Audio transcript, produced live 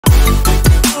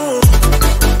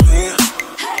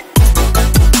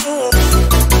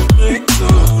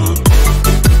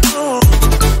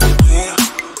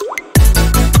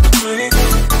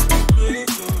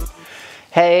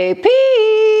Hey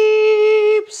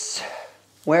peeps!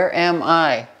 Where am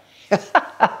I?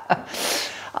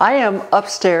 I am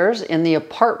upstairs in the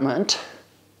apartment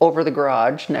over the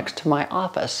garage next to my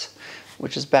office,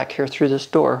 which is back here through this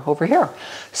door over here.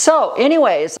 So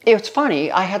anyways, it's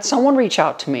funny, I had someone reach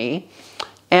out to me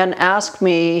and ask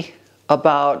me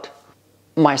about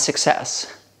my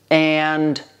success.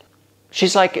 And she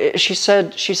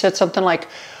said something like,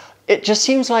 it just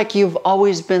seems like you've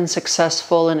always been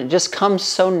successful and it just comes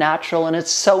so natural and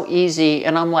it's so easy.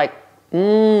 And I'm like,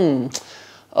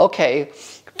 okay.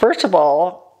 First of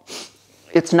all,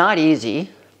 it's not easy.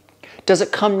 Does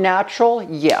it come natural?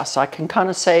 Yes, I can kind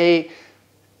of say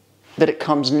that it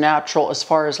comes natural as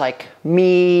far as like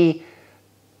me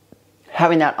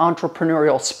having that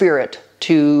entrepreneurial spirit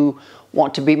to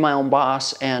want to be my own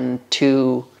boss and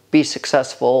to be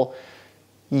successful.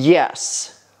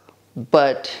 Yes,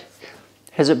 but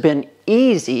has it been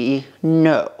easy?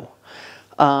 No.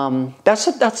 That's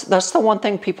the one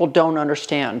thing people don't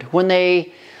understand. When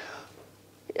they,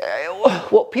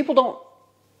 what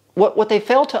they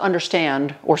fail to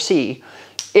understand or see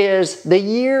is the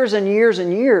years and years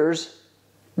and years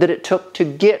that it took to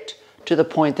get to the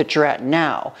point that you're at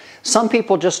now. Some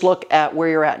people just look at where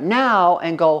you're at now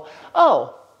and go,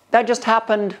 oh, that just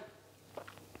happened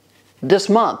this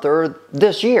month or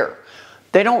this year.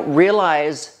 They don't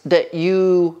realize that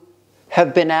you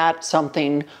have been at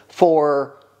something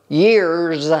for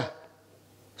years.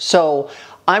 So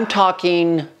I'm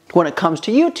talking when it comes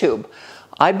to YouTube.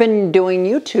 I've been doing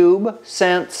YouTube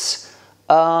since,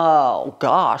 oh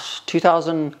gosh,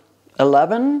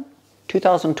 2011,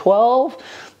 2012.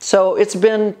 So it's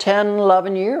been 10,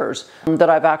 11 years that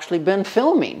I've actually been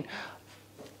filming.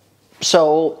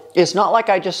 So it's not like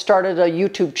I just started a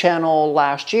YouTube channel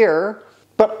last year,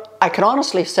 but I can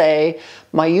honestly say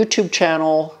my YouTube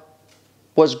channel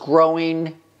was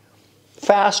growing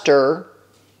faster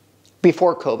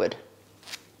before COVID.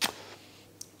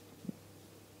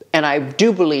 And I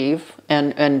do believe,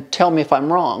 and tell me if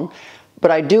I'm wrong, but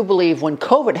I do believe when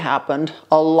COVID happened,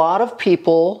 a lot of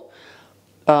people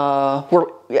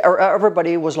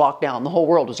everybody was locked down. The whole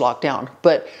world was locked down.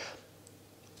 But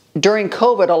during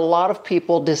COVID, a lot of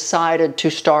people decided to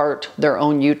start their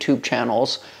own YouTube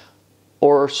channels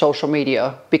or social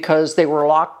media because they were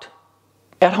locked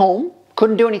at home,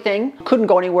 couldn't do anything, couldn't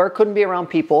go anywhere, couldn't be around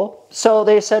people. So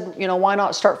they said, you know, why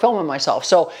not start filming myself?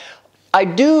 So I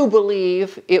do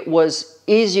believe it was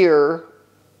easier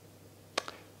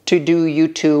to do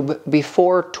YouTube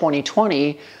before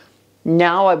 2020.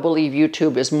 Now I believe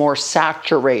YouTube is more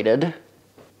saturated.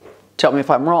 Tell me if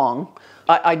I'm wrong.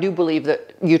 I do believe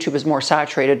that YouTube is more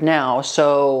saturated now,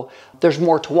 so there's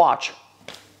more to watch.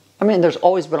 I mean, there's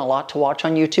always been a lot to watch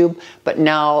on YouTube, but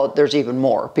now there's even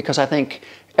more because I think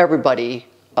everybody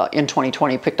in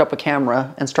 2020 picked up a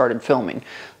camera and started filming.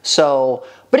 So,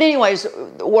 but anyways,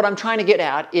 what I'm trying to get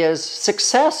at is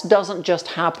success doesn't just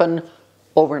happen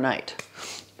overnight.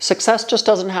 Success just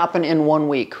doesn't happen in 1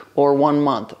 week or 1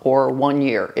 month or 1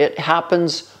 year. It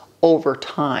happens over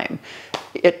time.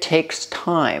 It takes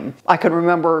time. I can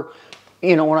remember,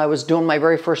 you know, when I was doing my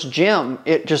very first gym,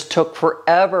 it just took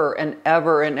forever and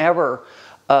ever and ever.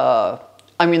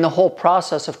 I mean, the whole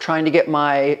process of trying to get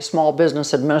my small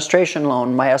business administration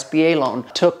loan, my SBA loan,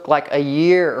 took like a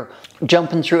year,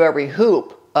 jumping through every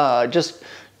hoop. I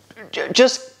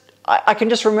can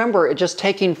just remember it just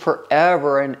taking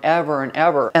forever and ever and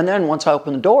ever. And then once I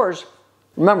opened the doors,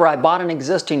 remember I bought an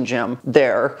existing gym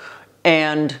there,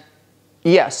 and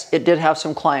yes, it did have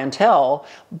some clientele,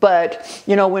 but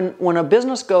you know, when a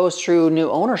business goes through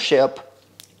new ownership,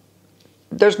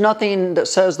 there's nothing that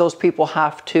says those people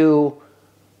have to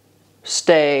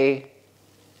stay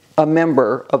a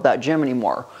member of that gym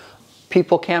anymore.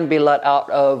 People can be let out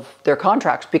of their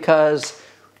contracts because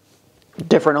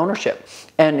different ownership.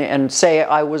 And say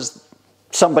I was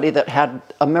somebody that had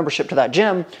a membership to that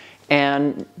gym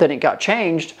and then it got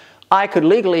changed, I could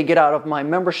legally get out of my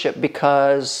membership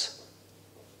because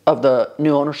of the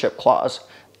new ownership clause.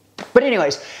 But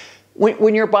anyways,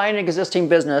 when you're buying an existing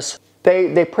business,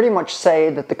 they pretty much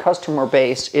say that the customer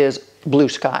base is blue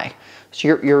sky. So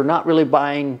you're not really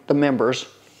buying the members.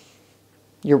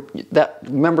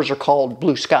 Members are called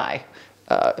blue sky,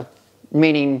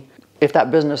 meaning if that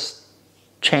business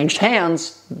changed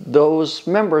hands, those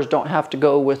members don't have to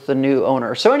go with the new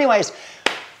owner. So anyways,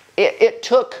 it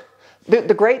took,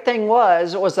 the great thing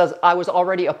was that I was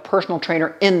already a personal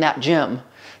trainer in that gym.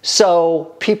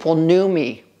 So people knew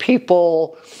me.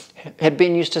 People had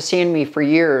been used to seeing me for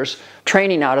years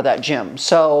training out of that gym.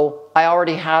 So I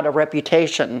already had a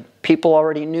reputation. People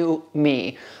already knew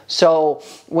me. So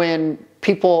when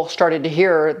people started to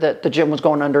hear that the gym was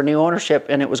going under new ownership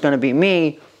and it was going to be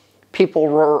me, people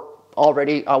were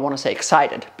already, I want to say,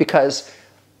 excited because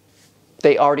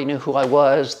they already knew who I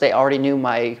was. They already knew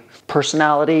my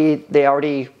personality. They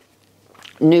already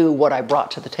knew what I brought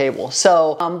to the table.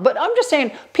 So, but I'm just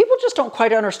saying, people just don't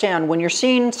quite understand when you're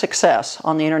seeing success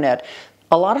on the internet.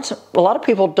 A lot of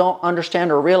people don't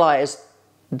understand or realize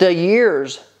the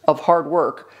years of hard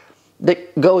work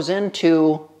that goes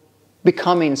into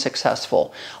becoming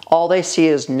successful. All they see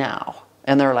is now.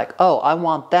 And they're like, oh, I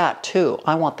want that too.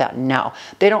 I want that now.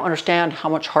 They don't understand how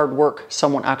much hard work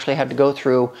someone actually had to go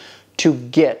through to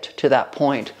get to that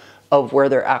point of where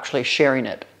they're actually sharing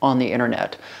it on the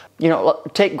internet. You know,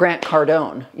 take Grant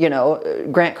Cardone. You know,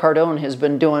 Grant Cardone has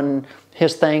been doing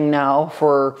his thing now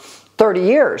for 30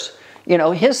 years. You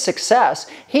know, his success,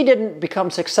 he didn't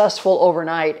become successful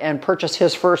overnight and purchase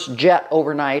his first jet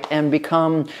overnight and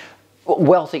become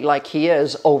wealthy like he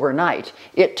is overnight.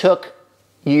 It took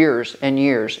years and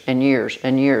years and years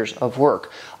and years of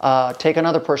work. Take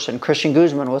another person, Christian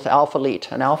Guzman with Alpha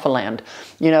Elite and Alpha Land.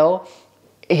 You know,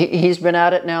 he's been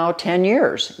at it now 10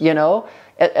 years, you know.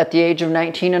 At the age of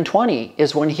 19 and 20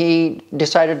 is when he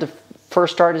decided to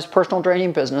first start his personal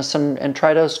training business and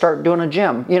try to start doing a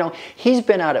gym. You know, he's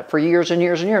been at it for years and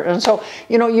years and years. And so,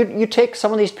 you know, you take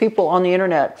some of these people on the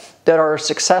internet that are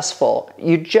successful,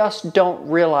 you just don't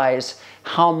realize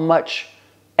how much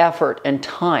effort and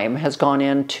time has gone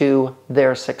into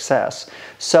their success.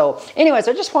 So anyways,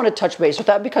 I just wanted to touch base with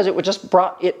that because it just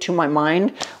brought it to my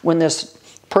mind when this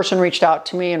person reached out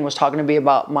to me and was talking to me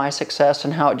about my success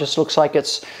and how it just looks like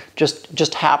it's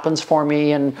just happens for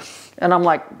me. And I'm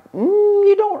like,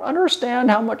 you don't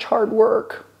understand how much hard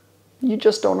work. You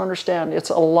just don't understand. It's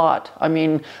a lot. I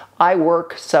mean, I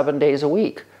work 7 days a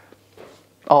week.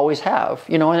 Always have.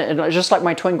 You know, and just like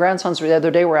my twin grandsons the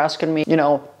other day were asking me, you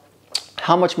know,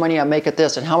 how much money I make at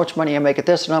this and how much money I make at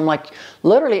this. And I'm like,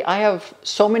 literally, I have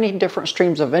so many different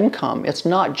streams of income. It's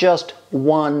not just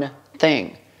one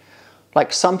thing.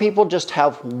 Like some people just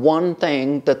have one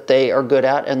thing that they are good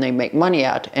at and they make money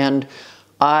at. And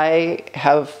I'm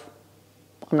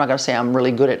not going to say I'm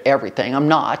really good at everything. I'm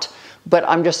not. But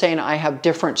I'm just saying I have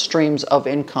different streams of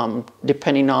income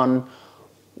depending on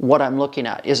what I'm looking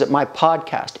at. Is it my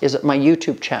podcast? Is it my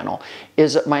YouTube channel?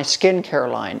 Is it my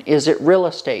skincare line? Is it real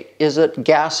estate? Is it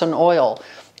gas and oil?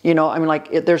 You know, I mean,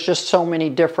 like, there's just so many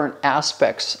different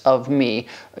aspects of me,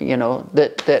 you know,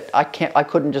 that I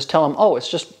couldn't just tell them, oh,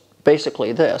 it's just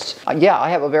basically this. Yeah,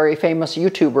 I have a very famous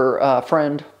YouTuber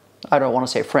friend, I don't want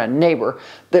to say friend, neighbor,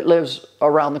 that lives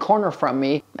around the corner from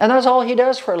me, and that's all he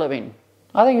does for a living.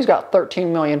 I think he's got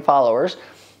 13 million followers,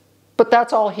 but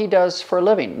that's all he does for a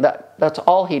living. That's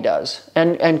all he does,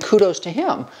 and kudos to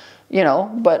him, you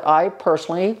know, but I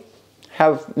personally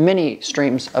have many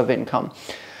streams of income.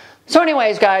 So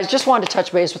anyways, guys, just wanted to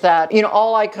touch base with that. You know,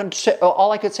 all I could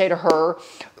say to her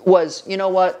was, you know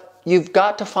what? You've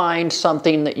got to find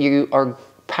something that you are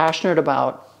passionate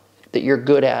about, that you're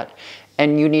good at,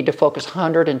 and you need to focus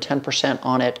 110%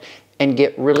 on it and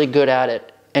get really good at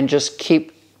it and just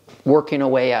keep working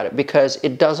away at it because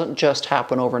it doesn't just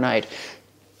happen overnight.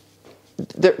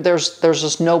 There's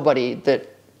just nobody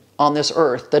that on this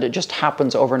earth that it just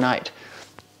happens overnight.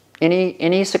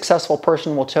 Any successful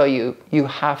person will tell you, you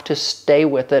have to stay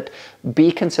with it,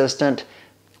 be consistent,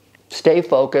 stay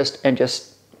focused, and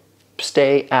just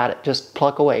stay at it. Just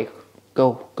pluck away.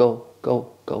 Go, go,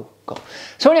 go, go, go.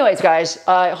 So anyways, guys,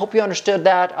 I hope you understood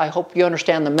that. I hope you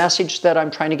understand the message that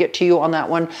I'm trying to get to you on that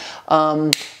one.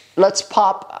 Let's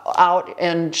pop out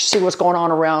and see what's going on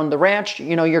around the ranch.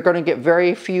 You know, you're going to get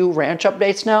very few ranch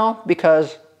updates now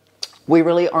because we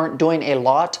really aren't doing a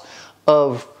lot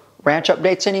of ranch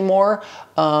updates anymore.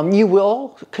 You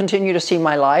will continue to see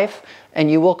my life and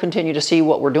you will continue to see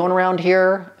what we're doing around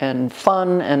here and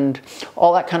fun and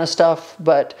all that kind of stuff.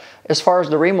 But as far as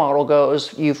the remodel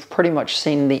goes, you've pretty much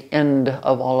seen the end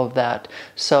of all of that.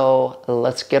 So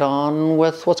let's get on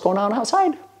with what's going on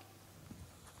outside.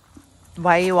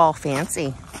 Why are you all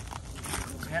fancy?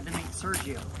 We had to meet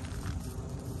Sergio.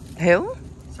 Who?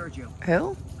 Sergio.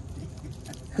 Who?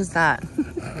 Who's that?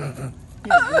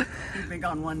 He's been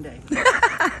gone one day.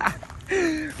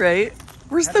 Right?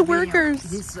 Where's the workers?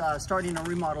 He's starting a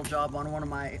remodel job on one of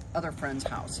my other friends'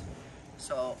 house.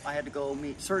 So I had to go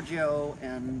meet Sergio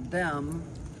and them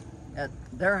at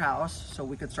their house so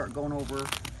we could start going over.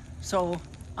 So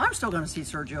I'm still going to see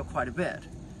Sergio quite a bit,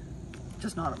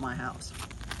 just not at my house.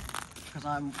 Because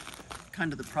I'm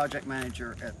kind of the project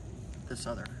manager at this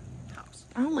other house.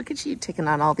 Oh, look at you taking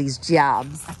on all these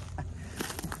jobs.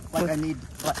 I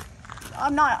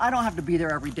don't have to be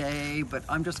there every day, but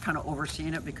I'm just kind of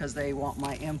overseeing it because they want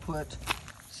my input.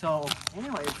 So,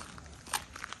 anyways,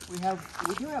 we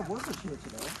do have workers here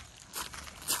today.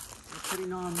 We're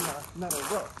putting on the metal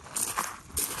roof.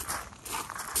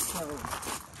 So,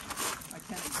 I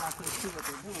can't exactly see what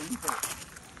they're doing, but...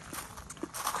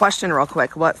 Question real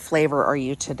quick. What flavor are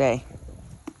you today?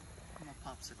 I'm a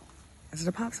popsicle. Is it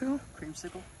a popsicle?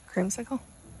 Creamsicle? Creamsicle?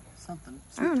 Something.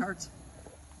 Sweet tarts?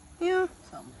 Yeah.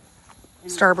 Something.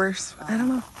 Starburst? I don't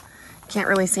know. Can't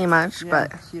really see much,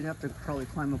 but... So you'd have to probably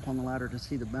climb up on the ladder to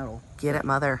see the metal. Get it,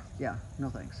 mother. Yeah, no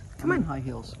thanks. Come I'm in on. high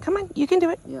heels. Come on, you can do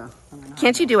it. Yeah. I'm in high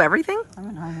Can't you heels. do everything? I'm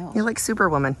in high heels. You're like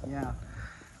Superwoman. Yeah.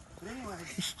 But anyway,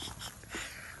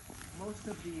 most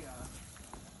of the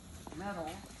metal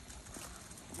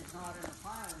is not in a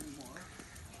pile anymore.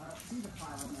 I don't see the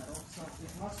pile of metal, so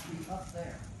it must be up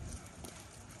there.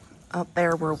 Up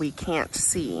there where we can't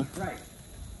see. Right.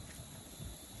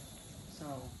 So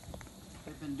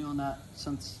they've been doing that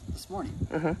since this morning.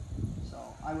 Mm-hmm. So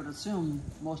I would assume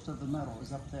most of the metal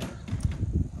is up there.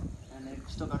 And they've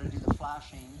still got to do the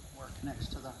flashing where it connects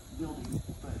to the building.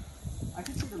 But I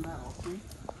can see the metal, see?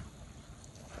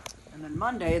 And then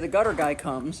Monday, the gutter guy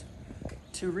comes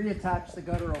to reattach the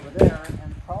gutter over there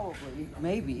and probably,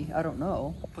 maybe, I don't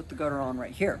know, put the gutter on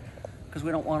right here. Because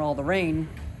we don't want all the rain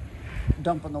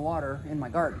dumping the water in my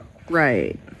garden.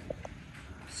 Right.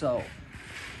 So,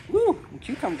 woo, the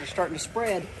cucumbers are starting to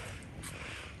spread.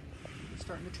 It's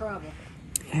starting to travel.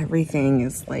 Everything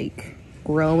is like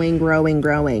growing, growing,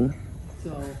 growing.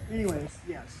 So, anyways,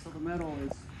 yes, so the metal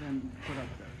has been put up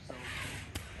there. So,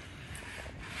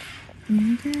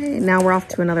 Okay, now we're off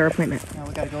to another appointment. now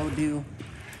we gotta go do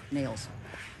nails.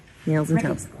 Nails and Ricky,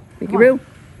 toes. Ricky come Roo. on.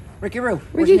 Ricky Roo,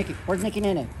 where's Ricky. Nikki? Where's Nikki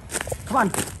Nene? Come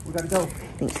on, we gotta go. I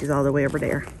think she's all the way over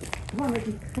there. Come on,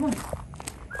 Ricky, come on.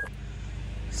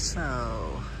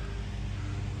 So,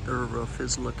 the roof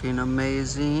is looking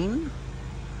amazing.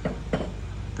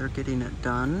 They're getting it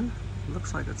done.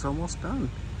 Looks like it's almost done.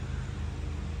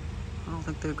 I don't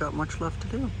think they've got much left to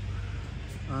do.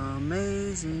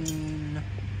 Amazing.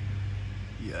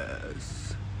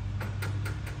 Yes.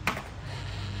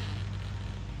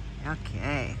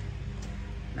 Okay.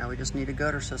 Now we just need a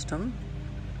gutter system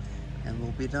and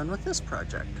we'll be done with this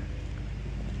project.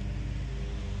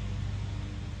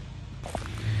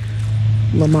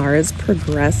 Lamar is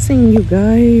progressing, you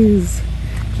guys.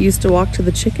 He used to walk to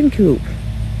the chicken coop.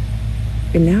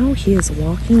 And now he is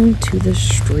walking to the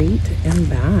street and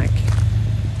back.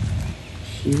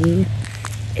 He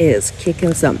is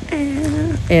kicking some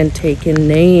ass and taking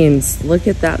names. Look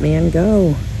at that man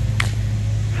go.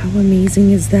 How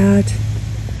amazing is that?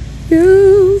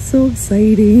 Oh, so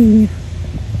exciting.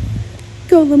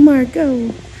 Go, Lamar,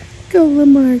 go. Go,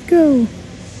 Lamar, go.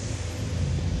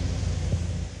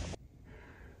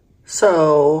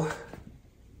 So,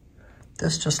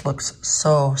 this just looks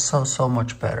so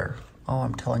much better. Oh,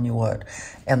 I'm telling you what.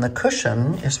 And the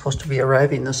cushion is supposed to be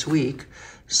arriving this week.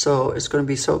 So it's going to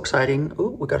be so exciting.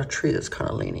 Oh, we got a tree that's kind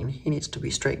of leaning. He needs to be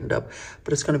straightened up.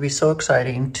 But it's going to be so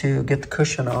exciting to get the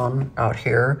cushion on out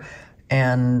here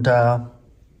and be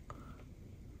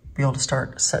able to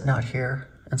start sitting out here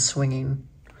and swinging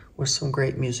with some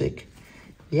great music.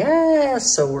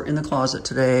 Yes, so we're in the closet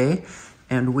today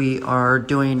and we are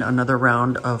doing another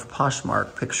round of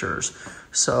Poshmark pictures.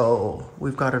 So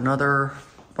we've got another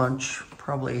bunch,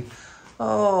 probably,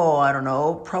 oh, I don't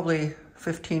know, probably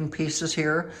 15 pieces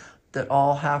here that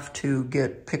all have to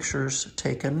get pictures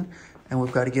taken, and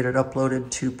we've got to get it uploaded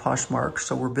to Poshmark.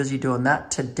 So we're busy doing that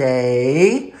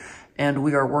today, and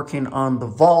we are working on the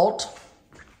vault.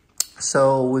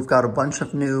 So we've got a bunch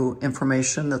of new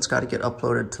information that's got to get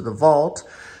uploaded to the vault.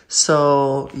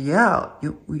 So yeah,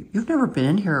 you've never been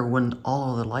in here when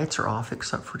all of the lights are off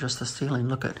except for just the ceiling.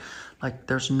 Look at, like,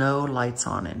 there's no lights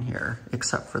on in here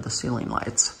except for the ceiling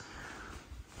lights.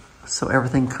 So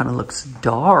everything kind of looks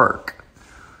dark.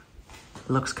 It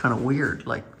looks kind of weird.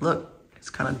 Like, look, it's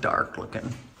kind of dark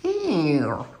looking.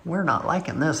 Ew, we're not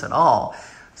liking this at all.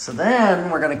 So then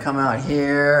we're gonna come out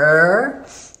here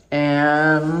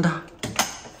and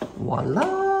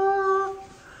voila,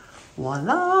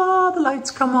 voila, the lights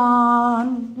come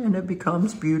on and it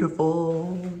becomes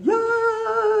beautiful.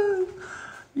 Yes,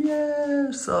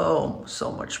 yes, so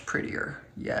much prettier,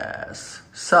 yes.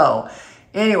 So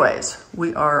anyways,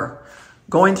 we are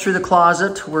going through the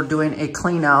closet. We're doing a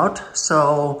clean out.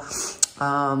 So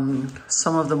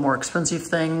some of the more expensive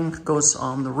thing goes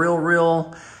on the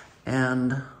Real,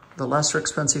 and the lesser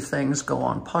expensive things go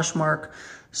on Poshmark.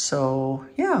 So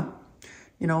yeah,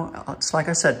 you know, it's like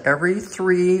I said, every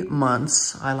 3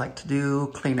 months I like to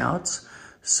do clean outs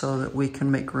so that we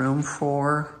can make room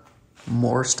for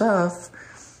more stuff.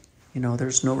 You know,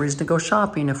 there's no reason to go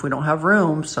shopping if we don't have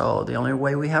room. So the only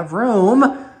way we have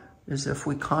room is if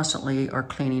we constantly are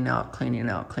cleaning out, cleaning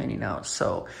out, cleaning out.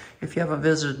 So if you haven't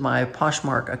visited my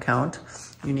Poshmark account,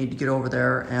 you need to get over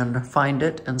there and find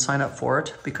it and sign up for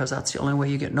it, because that's the only way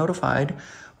you get notified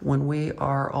when we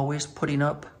are always putting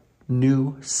up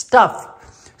new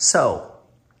stuff. So,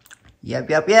 yep.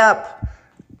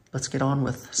 Let's get on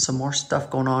with some more stuff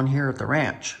going on here at the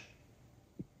ranch.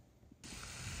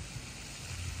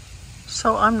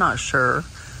 So I'm not sure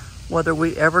whether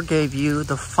we ever gave you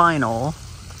the final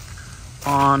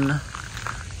on,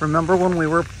 remember when we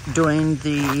were doing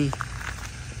the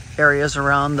areas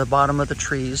around the bottom of the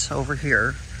trees over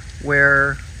here,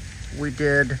 where we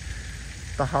did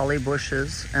the holly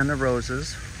bushes and the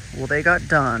roses? Well, they got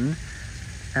done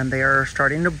and they are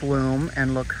starting to bloom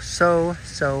and look so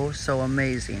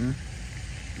amazing.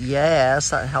 Yes,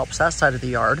 that helps that side of the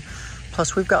yard.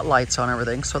 Plus we've got lights on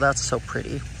everything, so that's so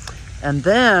pretty. And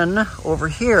then over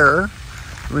here,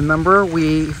 remember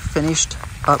we finished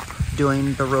up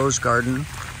doing the rose garden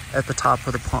at the top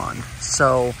of the pond.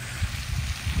 So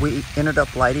we ended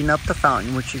up lighting up the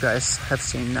fountain, which you guys have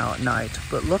seen now at night.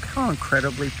 But look how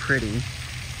incredibly pretty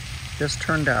this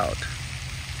turned out.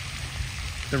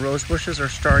 The rose bushes are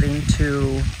starting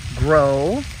to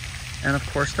grow, and of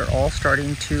course they're all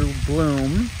starting to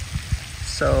bloom.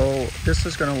 So this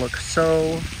is going to look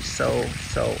so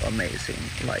amazing.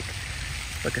 Like,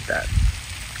 look at that.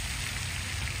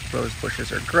 Rose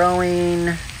bushes are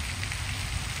growing.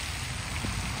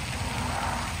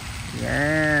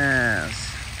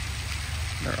 Yes.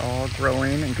 They're all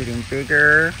growing and getting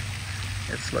bigger.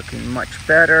 It's looking much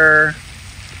better.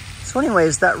 So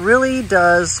anyways, that really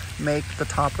does make the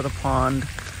top of the pond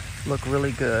look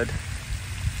really good.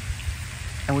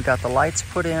 And we got the lights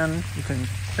put in. You can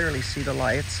clearly see the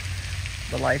lights.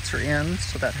 The lights are in,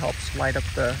 so that helps light up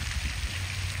the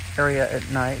area at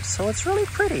night. So it's really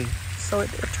pretty. So it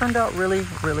turned out really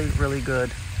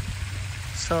good.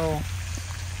 So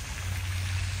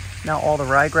now all the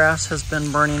ryegrass has been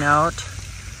burning out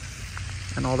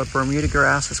and all the Bermuda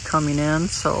grass is coming in.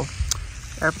 So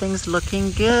everything's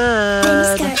looking good.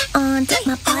 Mini skirt on, dip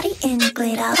my body in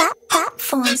glitter.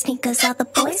 Platform sneakers, all the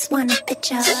boys want a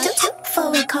picture. Toot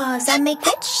forward cars, I make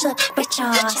rich look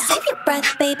richer. Save your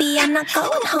breath, baby, I'm not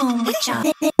going home with ya.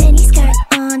 Mini skirt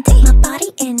on, dip my body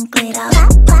in glitter.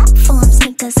 Platform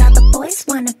sneakers, all the boys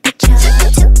want a picture.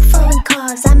 Toot forward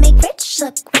cars, I make rich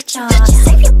look richer.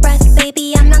 Save your breath,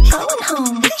 baby, I'm not going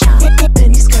home with ya.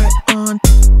 Mini skirt on.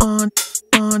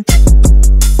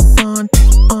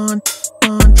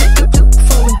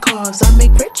 Cause I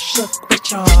make rich look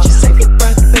richer. Save your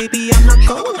breath, baby, I'm not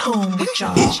going home with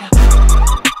y'all.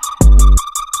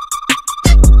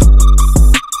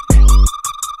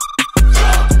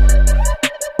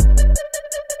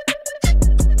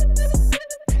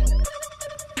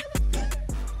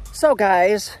 So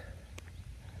guys,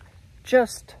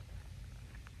 just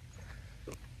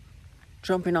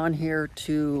jumping on here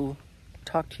to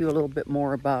talk to you a little bit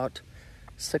more about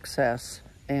success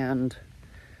and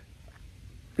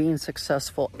being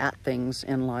successful at things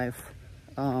in life.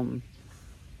 You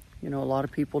know, a lot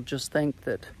of people just think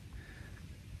that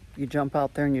you jump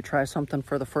out there and you try something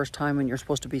for the first time and you're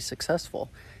supposed to be successful.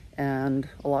 And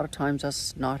a lot of times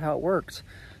that's not how it works.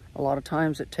 A lot of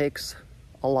times it takes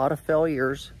a lot of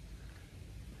failures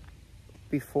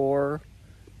before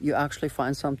you actually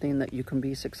find something that you can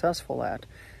be successful at.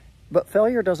 But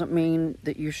failure doesn't mean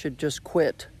that you should just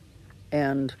quit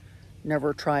and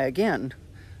never try again.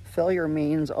 Failure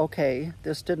means, okay,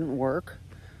 this didn't work,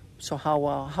 so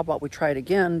how about we try it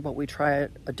again, but we try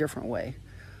it a different way.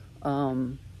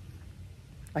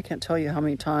 I can't tell you how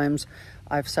many times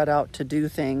I've set out to do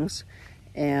things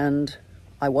and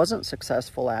I wasn't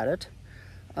successful at it.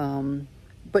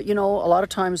 But you know, a lot of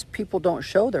times people don't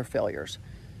show their failures.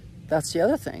 That's the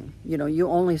other thing. You know, you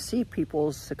only see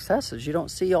people's successes. You don't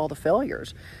see all the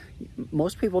failures.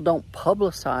 Most people don't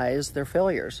publicize their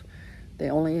failures. They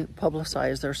only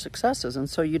publicize their successes. And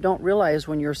so you don't realize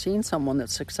when you're seeing someone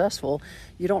that's successful,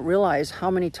 you don't realize how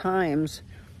many times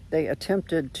they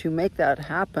attempted to make that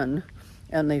happen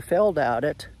and they failed at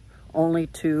it, only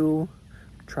to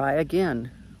try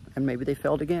again. And maybe they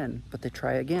failed again, but they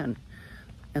try again.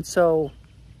 And so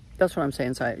that's what I'm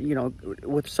saying. So, you know,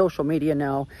 with social media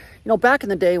now, you know, back in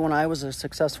the day when I was a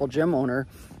successful gym owner,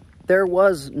 there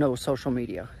was no social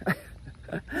media.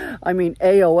 I mean,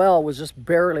 AOL was just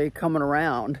barely coming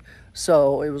around.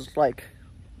 So it was like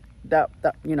that,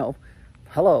 you know,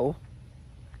 hello.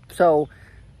 So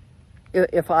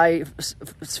if I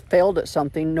failed at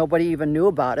something, nobody even knew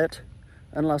about it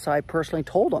unless I personally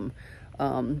told them.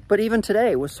 But even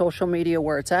today with social media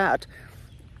where it's at,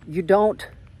 you don't,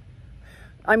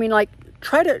 I mean, like,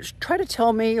 try to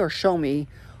tell me or show me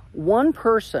one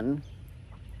person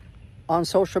on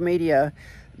social media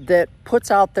that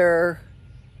puts out there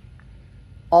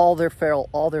all their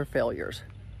failures.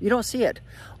 You don't see it.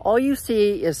 All you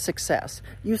see is success.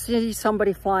 You see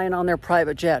somebody flying on their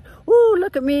private jet. Woo,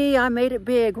 look at me, I made it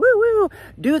big. Woo, woo,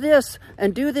 do this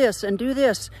and do this and do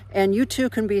this. And you too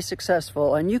can be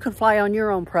successful, and you can fly on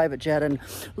your own private jet. And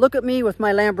look at me with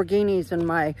my Lamborghinis and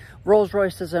my Rolls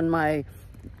Royces and my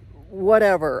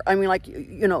whatever. I mean, like,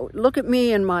 you know, look at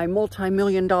me in my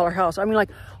multi-million-dollar house. I mean, like,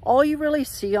 all you really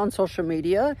see on social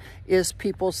media is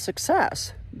people's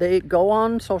success. They go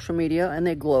on social media and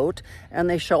they gloat and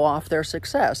they show off their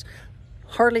success.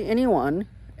 Hardly anyone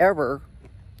ever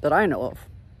that I know of,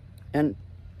 and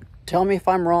tell me if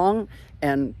I'm wrong,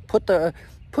 and put the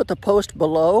post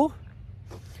below,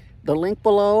 the link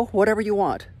below, whatever you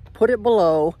want, put it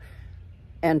below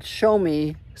and show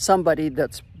me somebody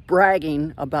that's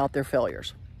bragging about their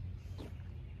failures.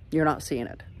 You're not seeing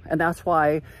it. And that's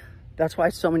why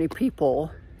so many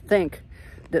people think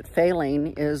that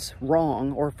failing is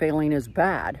wrong or failing is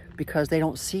bad, because they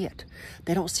don't see it.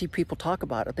 They don't see people talk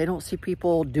about it. They don't see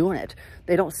people doing it.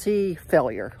 They don't see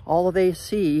failure. All they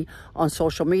see on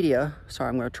social media, sorry,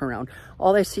 I'm going to turn around.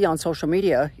 All they see on social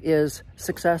media is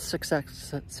success,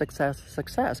 success, success,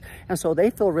 success. And so they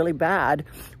feel really bad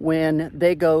when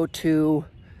they go to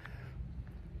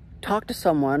talk to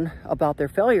someone about their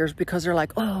failures, because they're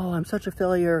like, oh, I'm such a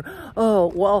failure.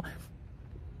 Oh, well,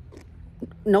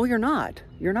 no, you're not.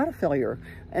 You're not a failure.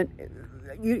 And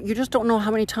you just don't know how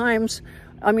many times.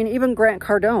 I mean, even Grant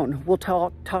Cardone will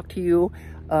talk to you,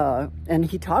 and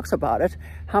he talks about it,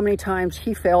 how many times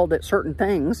he failed at certain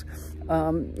things.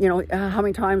 You know, how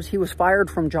many times he was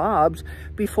fired from jobs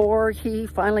before he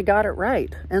finally got it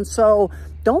right. And so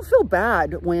don't feel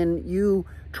bad when you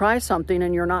try something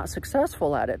and you're not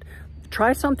successful at it.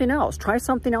 Try something else. Try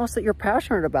something else that you're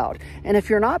passionate about. And if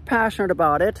you're not passionate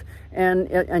about it and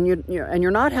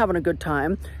you're not having a good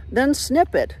time, then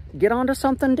snip it. Get onto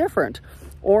something different.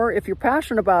 Or if you're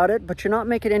passionate about it but you're not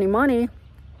making any money,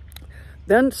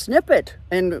 then snip it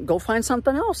and go find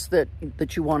something else that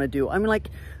you want to do. I mean, like,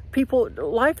 people,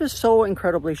 life is so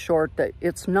incredibly short that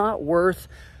it's not worth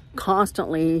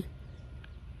constantly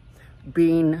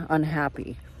being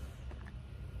unhappy.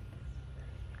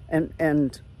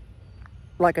 And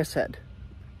like I said,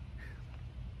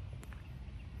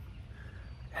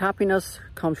 happiness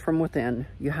comes from within.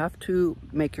 You have to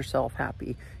make yourself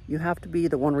happy. You have to be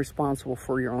the one responsible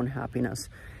for your own happiness.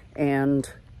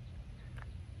 And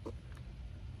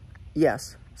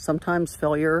yes, sometimes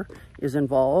failure is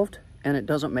involved, and it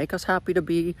doesn't make us happy to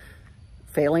be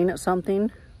failing at something,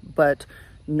 but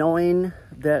knowing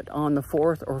that on the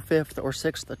 4th or 5th or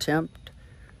 6th attempt,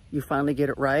 you finally get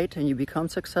it right and you become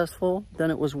successful, then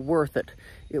it was worth it.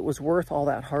 It was worth all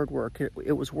that hard work.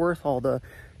 It was worth all the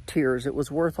tears. It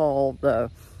was worth all the,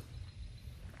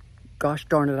 gosh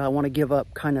darn it, I want to give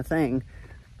up kind of thing.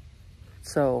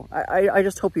 So I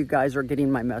just hope you guys are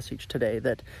getting my message today,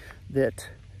 that,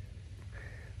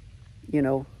 you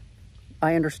know,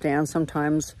 I understand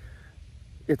sometimes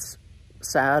it's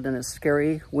sad and it's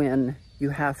scary when you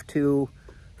have to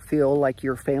feel like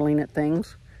you're failing at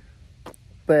things.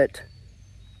 But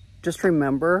just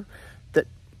remember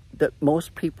that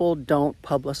most people don't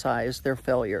publicize their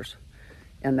failures.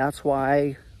 And that's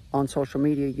why on social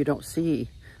media you don't see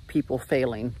people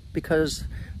failing, because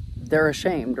they're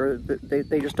ashamed, or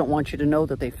they just don't want you to know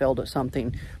that they failed at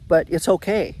something. But it's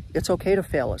okay. It's okay to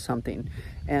fail at something.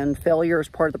 And failure is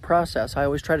part of the process. I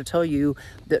always try to tell you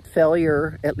that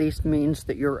failure at least means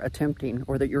that you're attempting,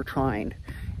 or that you're trying.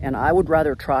 And I would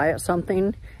rather try at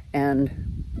something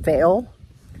and fail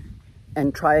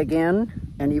and try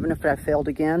again, and even if I failed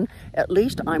again, at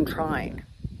least I'm trying.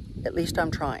 At least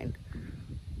I'm trying.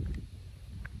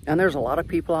 And there's a lot of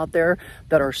people out there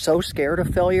that are so scared of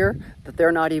failure that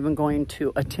they're not even going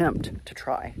to attempt to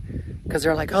try. Because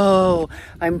they're like, oh,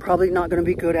 I'm probably not going to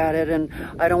be good at it, and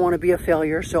I don't want to be a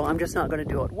failure, so I'm just not going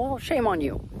to do it. Well, shame on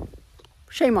you.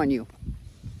 Shame on you.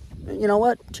 You know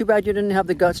what? Too bad you didn't have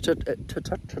the guts to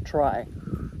try.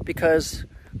 Because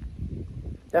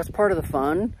that's part of the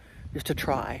fun, is to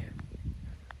try.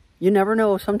 You never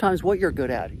know sometimes what you're good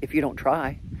at if you don't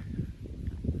try.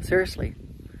 Seriously.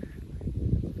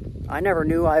 I never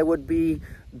knew I would be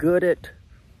good at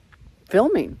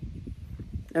filming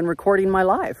and recording my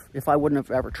life if I wouldn't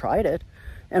have ever tried it.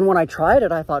 And when I tried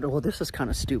it, I thought, well, this is kind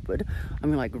of stupid. I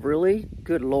mean, like, really?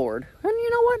 Good Lord. And you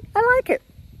know what? I like it.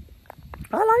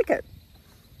 I like it.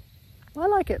 I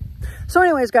like it. So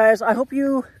anyways, guys, I hope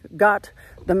you got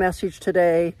the message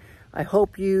today. I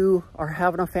hope you are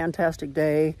having a fantastic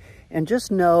day, and just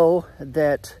know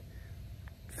that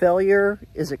failure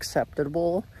is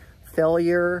acceptable.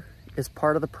 failure is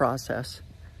part of the process,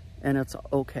 and it's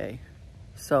okay.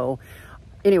 So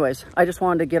anyways, I just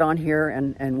wanted to get on here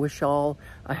and wish y'all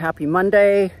a happy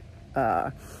Monday.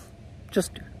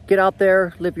 Just get out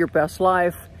there, live your best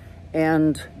life,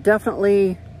 and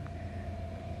definitely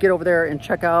get over there and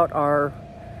check out our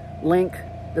link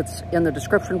that's in the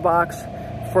description box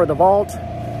for the vault.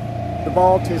 The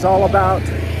vault is all about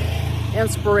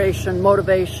inspiration,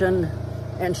 motivation,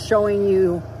 and showing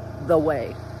you the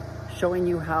way, showing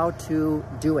you how to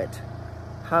do it,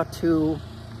 how to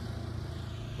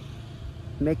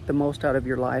make the most out of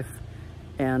your life.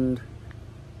 And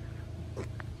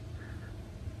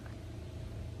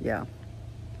yeah,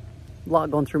 a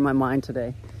lot going through my mind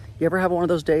today. You ever have one of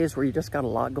those days where you just got a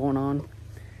lot going on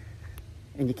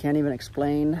and you can't even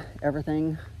explain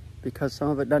everything because some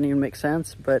of it doesn't even make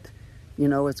sense, but you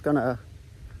know it's gonna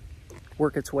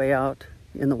work its way out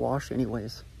in the wash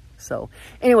anyways. So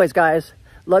anyways, guys,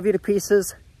 love you to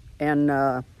pieces, and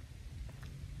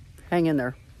hang in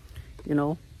there. You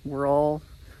know, we're all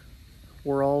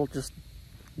just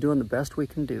doing the best we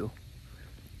can do.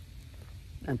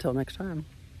 Until next time,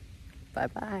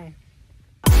 bye-bye.